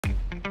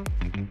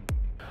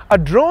A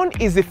drone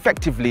is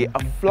effectively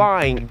a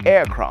flying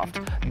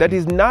aircraft that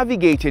is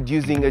navigated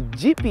using a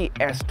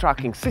GPS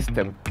tracking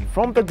system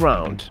from the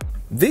ground.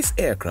 This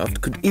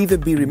aircraft could either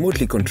be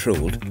remotely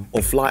controlled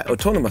or fly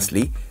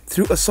autonomously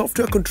through a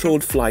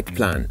software-controlled flight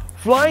plan.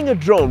 Flying a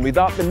drone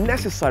without the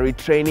necessary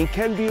training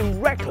can be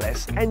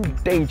reckless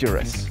and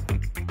dangerous.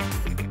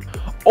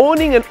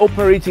 Owning and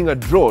operating a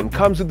drone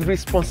comes with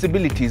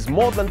responsibilities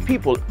more than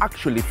people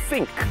actually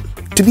think.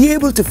 To be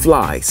able to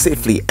fly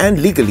safely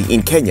and legally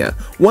in Kenya,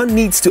 one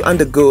needs to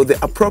undergo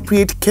the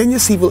appropriate Kenya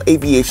Civil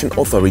Aviation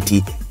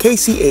Authority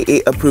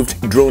KCAA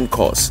approved drone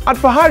course. At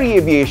Fahari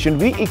Aviation,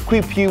 we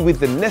equip you with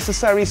the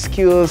necessary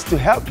skills to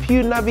help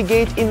you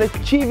navigate in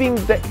achieving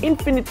the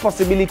infinite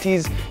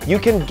possibilities you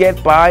can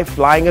get by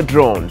flying a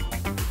drone.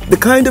 The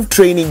kind of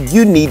training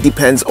you need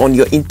depends on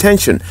your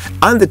intention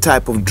and the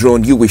type of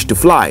drone you wish to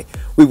fly.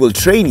 We will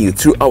train you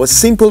through our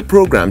simple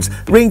programs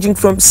ranging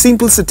from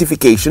simple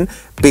certification,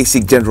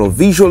 basic general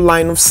visual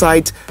line of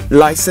sight,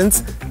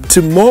 license,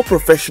 to more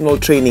professional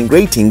training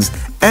ratings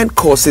and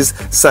courses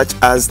such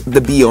as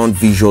the Beyond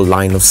Visual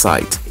Line of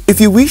Sight.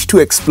 If you wish to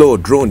explore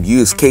drone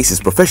use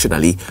cases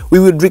professionally, we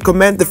would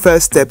recommend the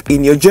first step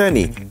in your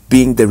journey,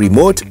 being the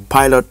Remote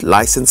Pilot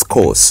License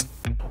course.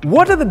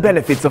 What are the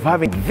benefits of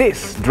having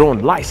this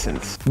drone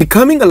license?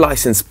 Becoming a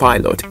licensed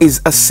pilot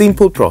is a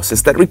simple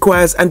process that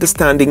requires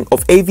understanding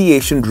of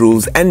aviation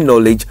rules and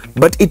knowledge,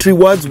 but it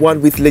rewards one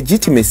with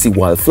legitimacy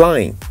while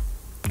flying.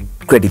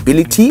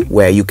 Credibility,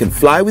 where you can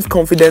fly with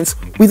confidence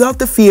without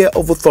the fear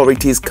of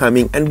authorities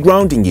coming and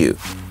grounding you.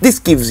 This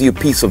gives you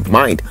peace of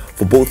mind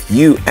for both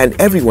you and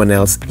everyone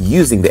else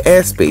using the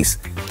airspace.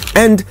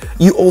 And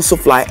you also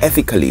fly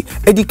ethically,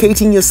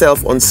 educating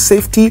yourself on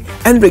safety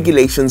and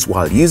regulations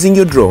while using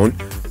your drone,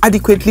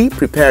 adequately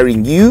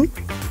preparing you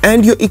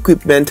and your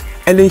equipment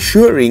and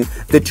ensuring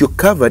that you're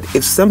covered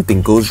if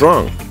something goes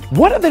wrong.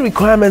 What are the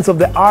requirements of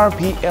the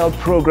RPL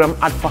program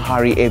at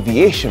Fahari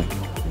Aviation?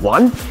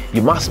 1.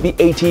 You must be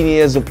 18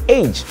 years of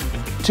age.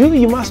 2.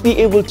 You must be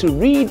able to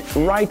read,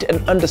 write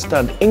and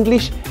understand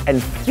English.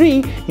 And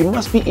 3. You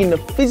must be in a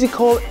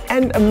physical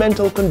and a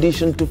mental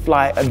condition to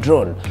fly a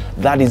drone.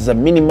 That is a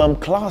minimum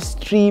Class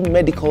 3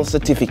 medical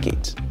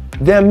certificate.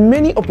 There are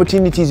many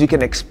opportunities you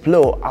can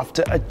explore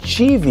after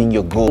achieving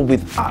your goal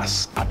with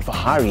us at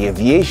Fahari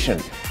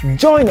Aviation.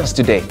 Join us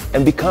today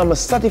and become a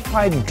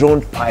certified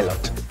drone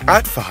pilot.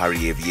 At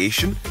Fahari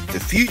Aviation,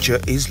 the future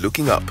is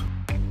looking up.